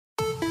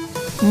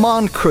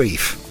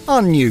Moncrief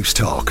on News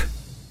Talk.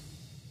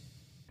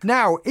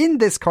 Now, in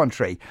this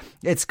country,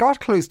 it's got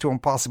close to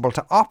impossible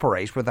to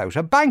operate without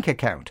a bank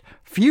account.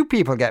 Few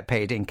people get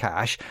paid in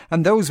cash,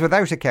 and those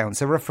without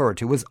accounts are referred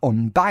to as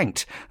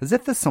unbanked, as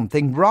if there's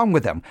something wrong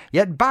with them.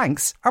 Yet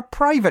banks are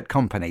private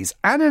companies,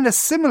 and in a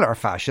similar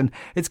fashion,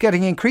 it's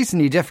getting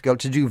increasingly difficult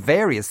to do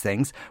various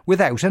things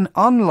without an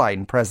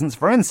online presence,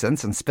 for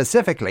instance, and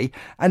specifically,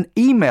 an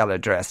email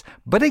address.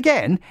 But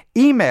again,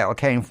 email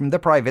came from the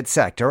private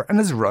sector and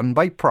is run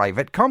by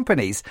private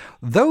companies.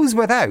 Those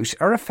without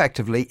are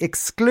effectively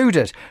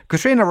excluded.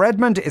 Katrina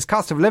Redmond is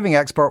cost of living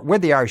expert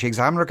with the Irish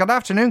Examiner. Good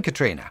afternoon,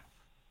 Katrina.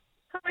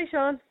 Hi,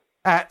 Sean.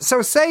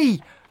 So say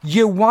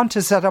you want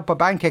to set up a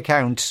bank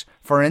account,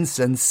 for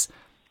instance,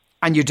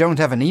 and you don't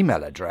have an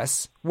email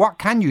address. What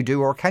can you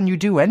do, or can you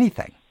do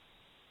anything?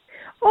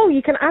 Oh,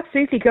 you can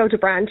absolutely go to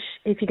branch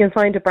if you can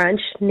find a branch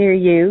near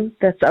you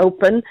that's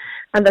open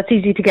and that's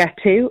easy to get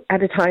to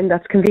at a time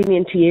that's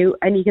convenient to you,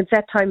 and you can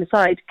set time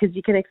aside because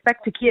you can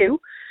expect a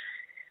queue.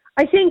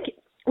 I think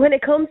when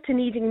it comes to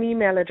needing an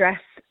email address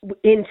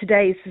in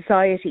today's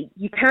society,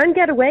 you can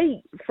get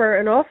away for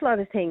an awful lot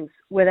of things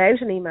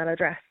without an email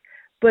address,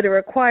 but it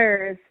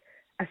requires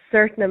a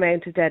certain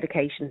amount of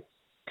dedication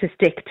to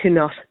stick to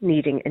not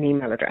needing an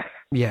email address.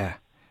 Yeah.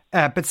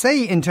 But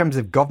say in terms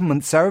of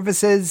government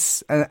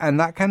services and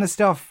that kind of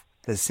stuff,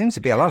 there seems to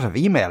be a lot of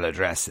email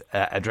addresses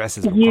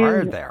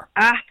required there.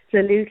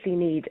 Absolutely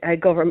need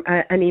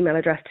an email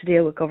address to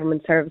deal with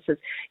government services.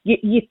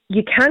 You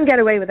can get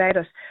away without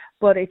it,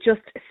 but it just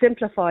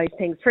simplifies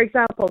things. For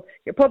example,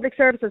 your public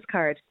services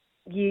card.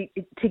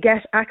 To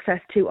get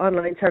access to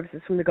online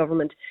services from the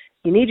government,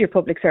 you need your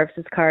public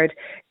services card.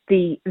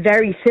 The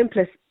very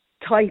simplest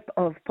type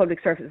of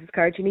public services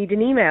card, you need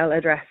an email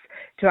address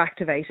to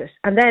activate it.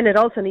 And then it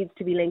also needs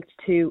to be linked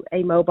to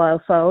a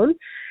mobile phone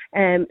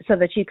so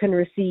that you can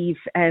receive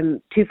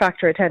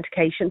two-factor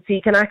authentication, so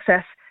you can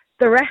access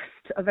the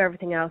rest of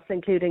everything else,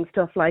 including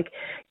stuff like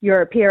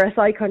your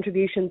PRSI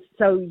contributions,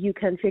 so you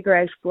can figure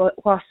out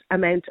what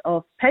amount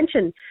of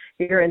pension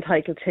you're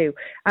entitled to,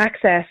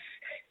 access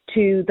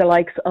to the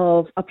likes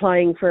of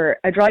applying for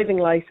a driving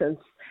license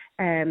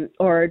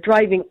or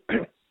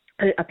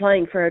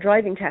applying for a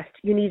driving test.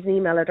 You need an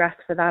email address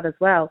for that as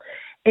well.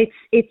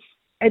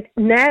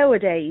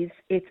 Nowadays,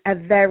 it's a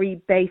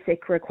very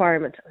basic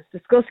requirement. I was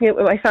discussing it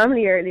with my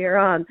family earlier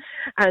on,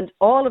 and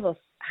all of us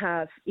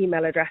have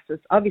email addresses.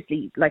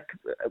 Obviously, like,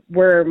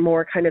 we're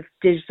more kind of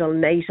digital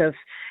native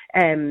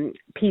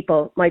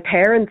people. My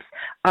parents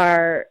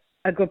are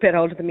a good bit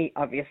older than me,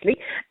 obviously,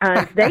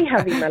 and they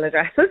have email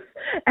addresses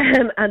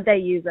and they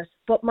use it.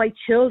 But my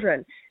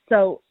children,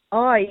 so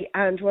I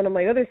and one of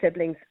my other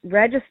siblings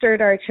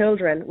registered our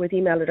children with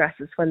email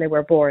addresses when they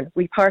were born.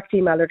 We parked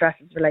email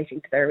addresses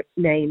relating to their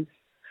names,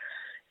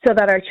 so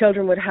that our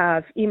children would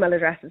have email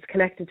addresses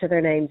connected to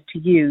their names to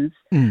use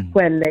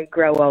when they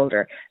grow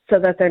older, so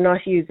that they're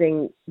not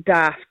using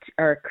daft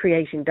or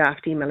creating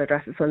daft email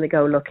addresses when they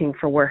go looking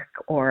for work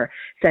or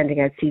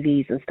sending out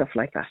CVs and stuff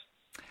like that.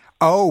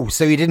 Oh,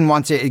 so you didn't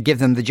want to give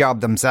them the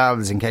job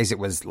themselves in case it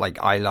was like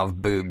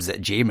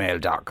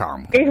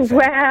iloveboobs@gmail.com?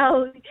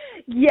 Well,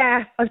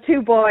 yeah, I have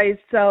two boys,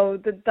 so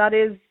that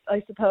is,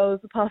 I suppose,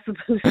 a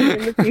possibility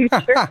in the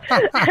future.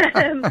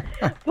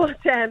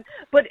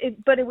 But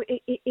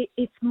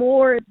it's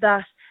more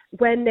that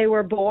when they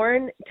were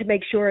born, to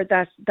make sure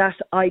that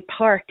I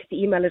park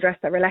the email address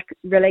that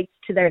relates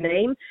to their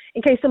name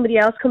in case somebody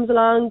else comes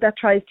along that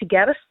tries to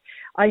get it.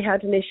 I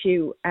had an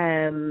issue.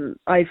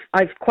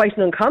 I've quite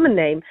an uncommon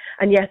name,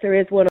 and yet there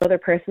is one other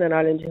person in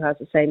Ireland who has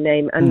the same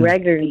name and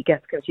regularly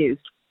gets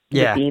confused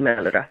with the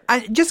email address.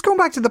 And just going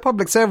back to the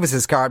public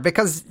services card,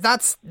 because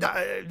that's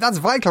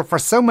vital for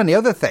so many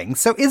other things.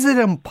 So is it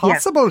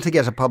impossible to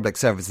get a public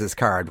services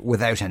card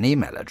without an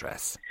email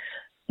address?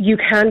 You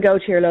can go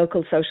to your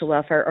local social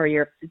welfare, or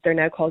they're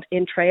now called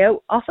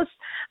Intreo office,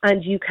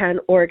 and you can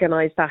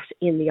organise that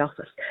in the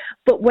office.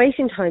 But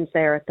waiting times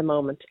there at the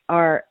moment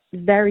are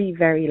very,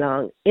 very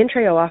long.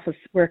 Intreo office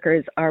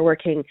workers are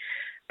working,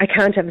 I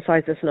can't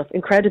emphasise this enough,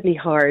 incredibly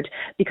hard,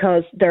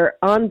 because they're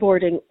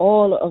onboarding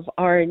all of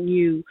our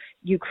new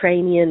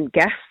Ukrainian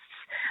guests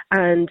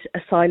and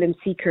asylum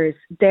seekers.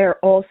 They're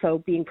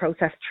also being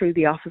processed through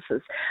the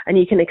offices, and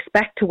you can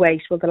expect to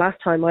wait. Well, the last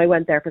time I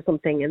went there for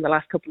something in the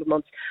last couple of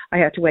months, I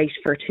had to wait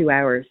for 2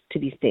 hours to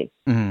be seen.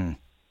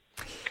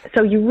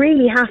 So you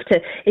really have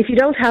to, if you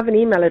don't have an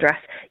email address,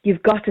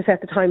 you've got to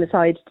set the time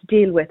aside to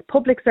deal with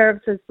public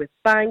services, with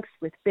banks,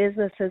 with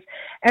businesses,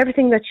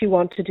 everything that you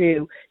want to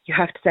do, you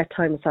have to set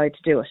time aside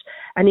to do it.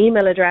 An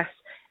email address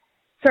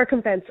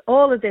circumvents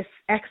all of this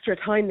extra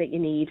time that you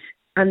need,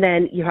 and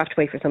then you have to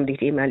wait for somebody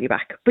to email you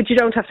back. But you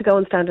don't have to go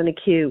and stand in a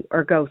queue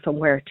or go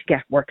somewhere to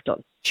get work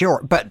done.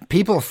 Sure, but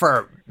people,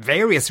 for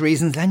various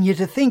reasons, and you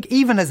to think,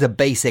 even as a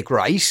basic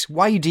right,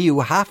 why do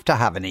you have to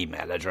have an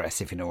email address,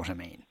 if you know what I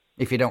mean?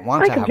 If you don't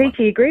want to have one. I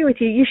completely agree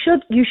with you. You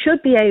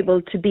should be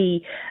able to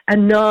be a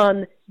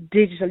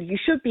digital. You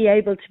should be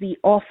able to be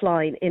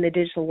offline in a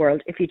digital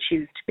world if you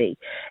choose to be.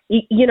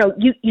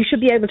 You should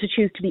be able to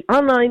choose to be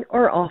online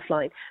or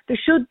offline. There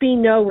should be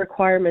no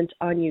requirement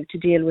on you to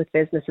deal with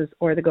businesses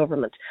or the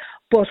government.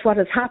 But what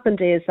has happened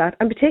is that,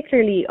 and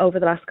particularly over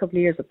the last couple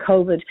of years of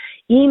COVID,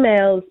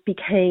 emails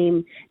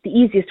became the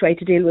easiest way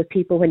to deal with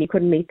people when you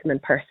couldn't meet them in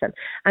person.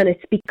 And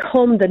it's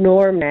become the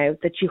norm now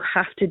that you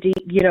have to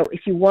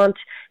if you want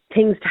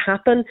things to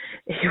happen,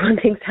 if you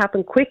want things to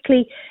happen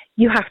quickly,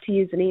 you have to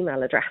use an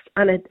email address.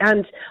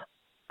 And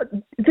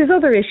there's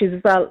other issues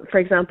as well. For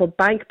example,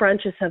 bank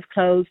branches have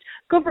closed,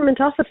 government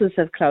offices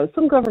have closed.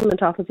 Some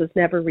government offices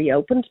never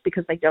reopened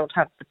because they don't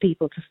have the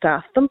people to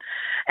staff them.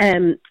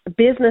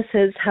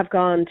 Businesses have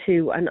gone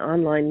to an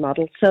online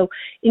model. So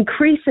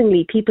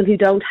increasingly, people who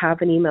don't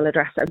have an email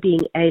address are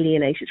being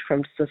alienated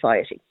from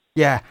society.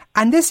 Yeah,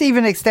 and this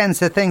even extends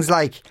to things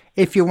like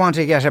if you want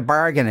to get a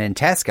bargain in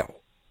Tesco.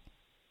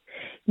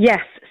 Yes,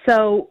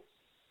 so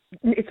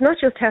it's not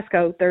just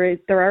Tesco.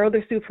 There are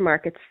other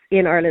supermarkets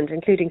in Ireland,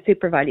 including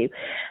SuperValu,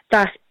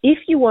 that if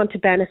you want to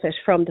benefit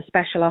from the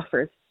special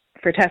offers,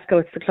 for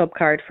Tesco it's the club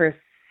card, for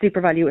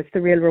SuperValu it's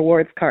the Real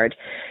Rewards card,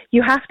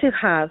 you have to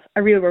have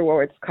a Real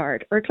Rewards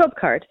card or a club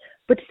card.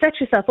 But to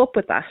set yourself up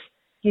with that,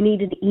 you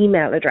need an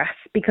email address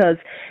because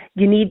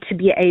you need to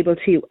be able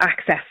to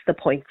access the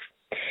points.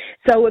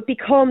 So it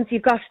becomes,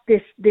 you've got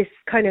this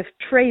kind of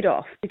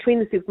trade-off between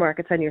the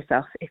supermarkets and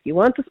yourself. If you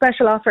want the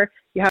special offer,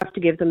 you have to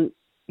give them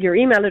your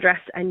email address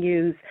and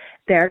use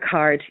their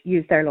card,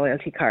 use their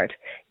loyalty card.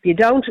 If you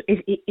don't,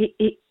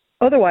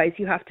 otherwise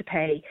you have to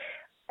pay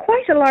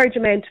quite a large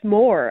amount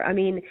more. I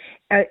mean,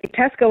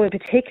 Tesco in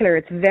particular,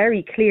 it's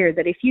very clear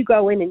that if you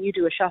go in and you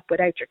do a shop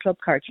without your club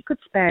card, you could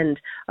spend,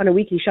 on a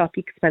weekly shop,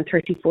 you could spend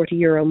 30, 40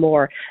 euro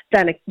more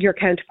than your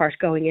counterpart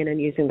going in and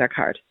using their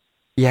card.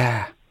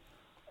 Yeah.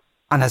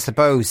 And I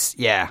suppose,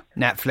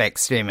 Netflix,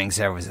 streaming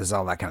services,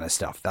 all that kind of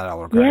stuff, that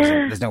all requires it.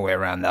 There's no way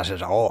around that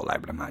at all, I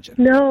would imagine.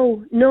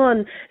 No,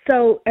 none.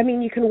 So, I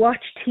mean, you can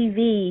watch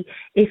TV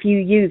if you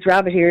use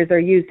rabbit ears or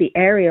use the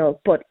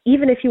aerial, but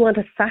even if you want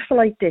a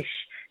satellite dish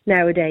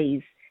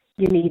nowadays,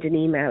 you need an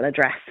email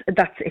address.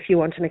 That's if you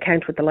want an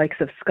account with the likes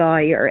of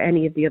Sky or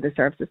any of the other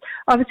services.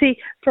 Obviously,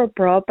 for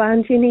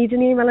broadband, you need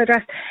an email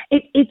address.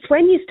 It's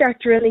when you start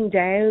drilling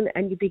down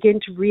and you begin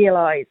to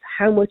realise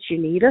how much you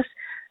need it.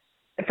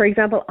 For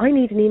example, I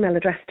need an email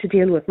address to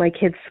deal with my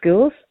kids'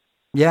 schools.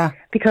 Yeah.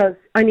 Because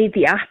I need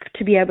the app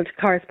to be able to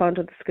correspond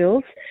with the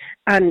schools,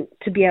 and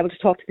to be able to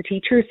talk to the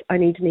teachers, I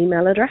need an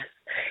email address.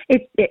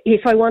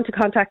 If I want to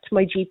contact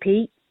my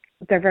GP,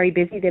 they're very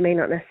busy, they may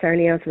not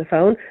necessarily answer the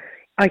phone.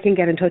 I can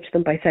get in touch with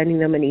them by sending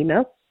them an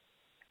email.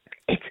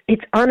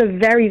 It's on a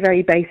very,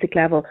 very basic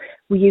level.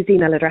 We use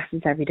email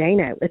addresses every day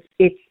now.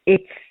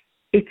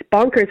 It's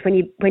bonkers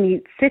when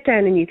you sit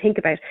down and you think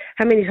about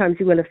how many times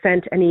you will have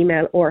sent an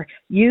email or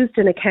used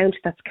an account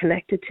that's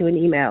connected to an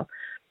email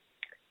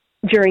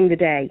during the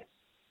day.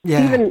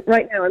 Yeah. Even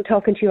right now, I'm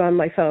talking to you on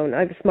my phone.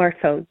 I have a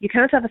smartphone. You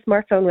can't have a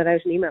smartphone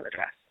without an email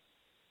address.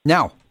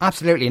 No,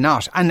 absolutely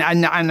not. And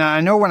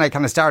I know when I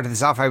kind of started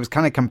this off, I was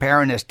kind of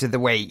comparing it to the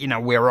way,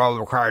 we were all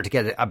required to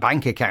get a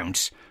bank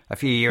account a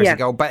few years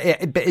ago.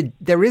 But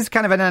there is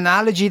kind of an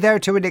analogy there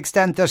to an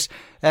extent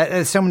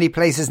that so many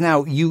places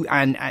now you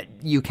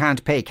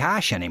can't pay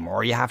cash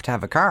anymore. You have to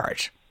have a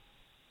card.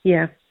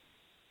 Yeah.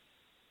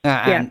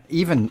 And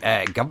even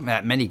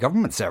many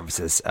government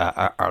services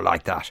are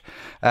like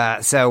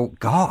that. So,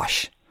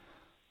 gosh,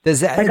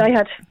 there's I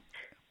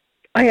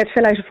had to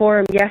fill out a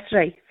form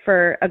yesterday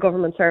for a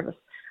government service,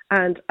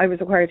 and I was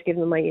required to give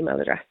them my email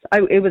address.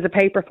 It was a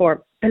paper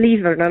form, believe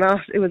it or not,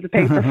 it was a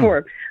paper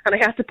form, and I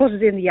had to put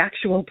it in the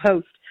actual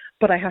post,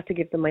 but I had to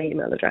give them my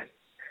email address.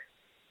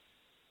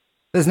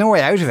 There's no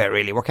way out of it,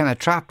 really. We're kind of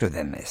trapped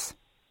within this.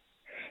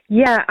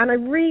 Yeah, and I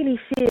really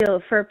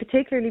feel for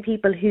particularly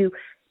people who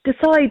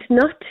decide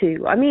not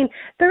to. I mean,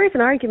 there is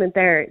an argument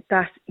there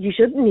that you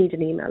shouldn't need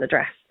an email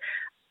address,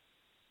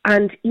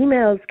 and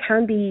emails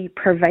can be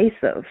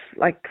pervasive.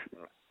 Like,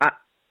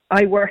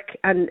 I work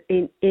and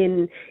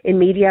in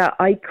media,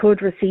 I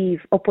could receive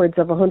upwards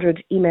of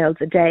 100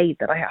 emails a day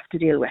that I have to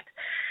deal with.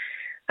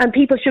 And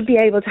people should be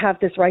able to have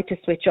this right to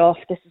switch off.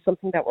 This is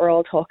something that we're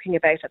all talking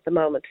about at the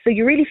moment. So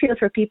you really feel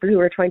for people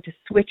who are trying to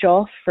switch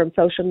off from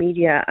social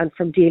media and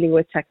from dealing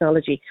with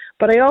technology.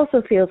 But I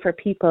also feel for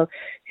people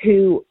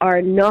who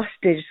are not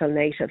digital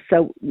native,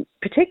 so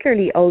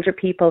particularly older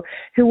people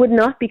who would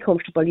not be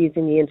comfortable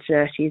using the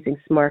internet, using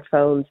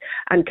smartphones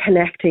and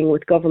connecting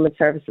with government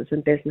services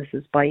and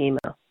businesses by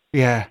email.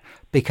 Yeah,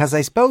 because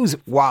I suppose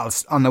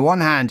whilst on the one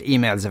hand,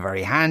 emails are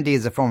very handy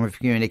as a form of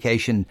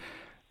communication,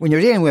 when you're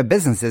dealing with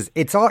businesses,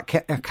 it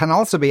can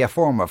also be a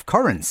form of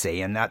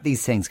currency, and that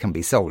these things can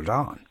be sold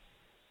on.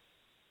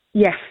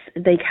 Yes,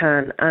 they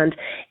can, and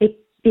it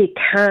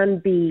can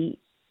be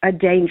a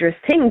dangerous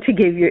thing to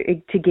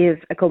give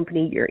a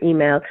company your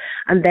email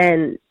and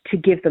then to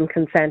give them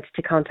consent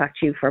to contact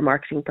you for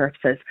marketing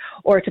purposes,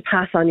 or to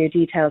pass on your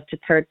details to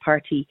third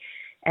party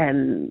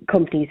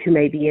companies who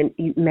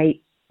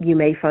may you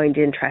may find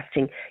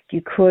interesting,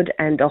 you could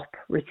end up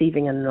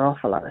receiving an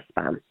awful lot of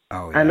spam.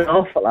 Oh, yeah. An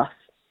awful lot.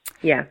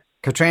 Yeah.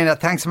 Katrina,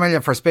 thanks a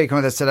million for speaking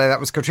with us today. That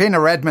was Katrina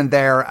Redmond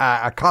there,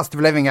 a cost of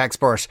living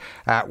expert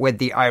with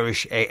the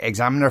Irish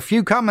Examiner. A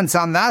few comments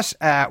on that.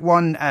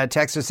 One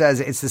texter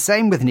says, it's the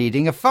same with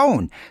needing a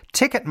phone.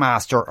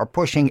 Ticketmaster are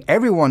pushing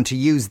everyone to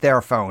use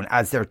their phone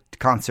as their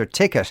concert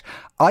ticket.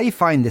 I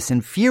find this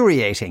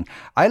infuriating.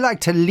 I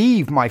like to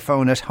leave my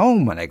phone at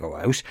home when I go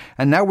out,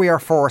 and now we are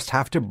forced to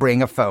have to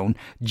bring a phone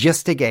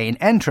just to gain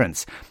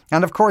entrance.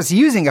 And of course,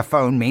 using a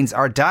phone means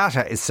our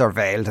data is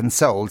surveilled and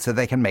sold so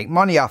they can make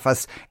money off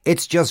us.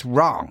 It's just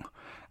wrong.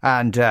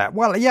 And,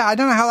 well, yeah, I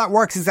don't know how that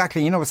works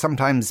exactly. You know,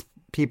 sometimes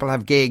people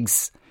have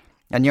gigs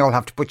and you all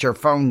have to put your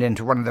phone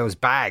into one of those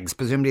bags.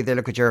 Presumably they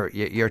look at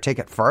your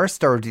ticket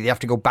first, or do you have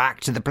to go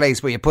back to the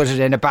place where you put it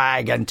in a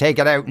bag and take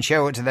it out and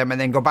show it to them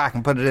and then go back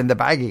and put it in the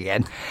bag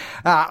again?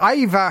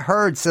 I've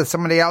heard, says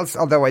somebody else,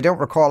 although I don't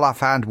recall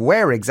offhand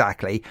where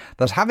exactly,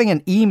 that having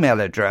an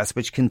email address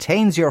which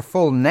contains your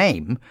full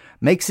name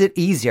makes it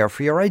easier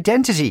for your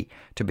identity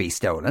to be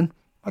stolen.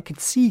 I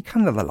could see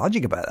kind of the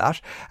logic about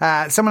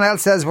that. Someone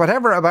else says,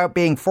 whatever about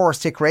being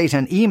forced to create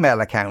an email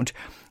account,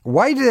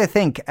 why do they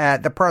think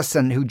the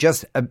person who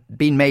just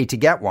been made to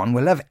get one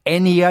will have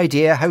any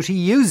idea how to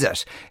use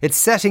it? It's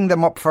setting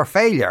them up for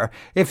failure.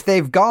 If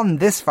they've gone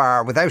this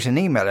far without an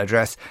email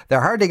address,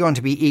 they're hardly going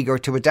to be eager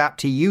to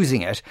adapt to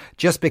using it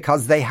just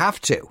because they have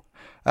to.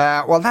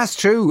 Well, that's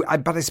true,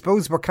 but I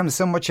suppose we're kind of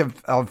so much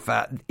of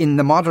in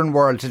the modern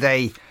world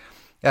today,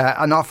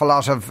 an awful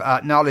lot of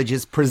knowledge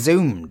is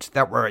presumed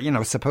that we're,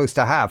 supposed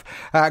to have.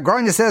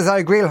 Groiner says, I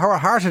agree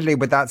wholeheartedly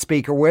with that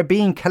speaker. We're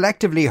being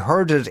collectively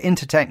herded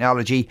into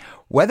technology,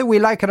 whether we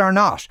like it or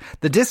not.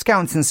 The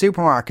discounts in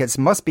supermarkets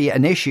must be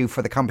an issue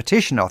for the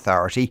Competition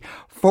Authority,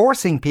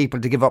 forcing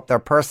people to give up their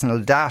personal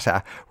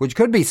data, which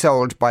could be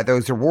sold by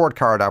those reward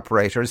card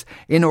operators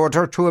in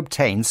order to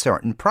obtain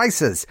certain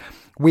prices.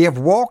 We have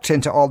walked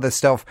into all this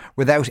stuff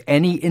without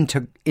any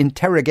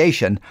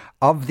interrogation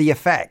of the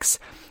effects.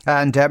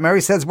 And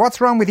Mary says,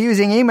 what's wrong with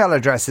using email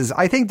addresses?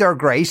 I think they're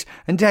great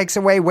and takes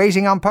away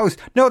waiting on post.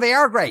 No, they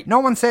are great. No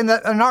one's saying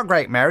that they're not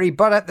great, Mary.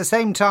 But at the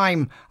same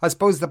time, I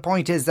suppose the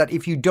point is that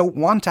if you don't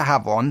want to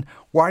have one,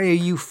 why are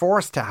you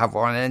forced to have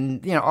one?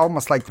 And,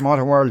 almost like the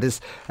modern world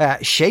is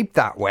shaped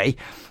that way.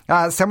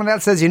 Someone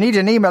else says, you need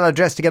an email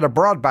address to get a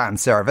broadband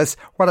service.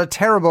 What a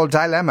terrible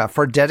dilemma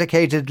for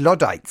dedicated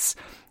Luddites.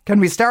 Can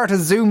we start a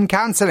Zoom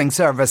cancelling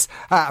service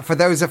for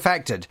those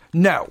affected?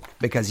 No,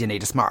 because you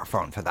need a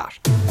smartphone for that.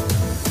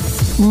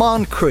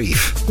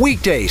 Moncrief,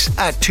 weekdays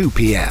at 2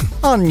 p.m.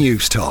 on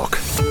News Talk.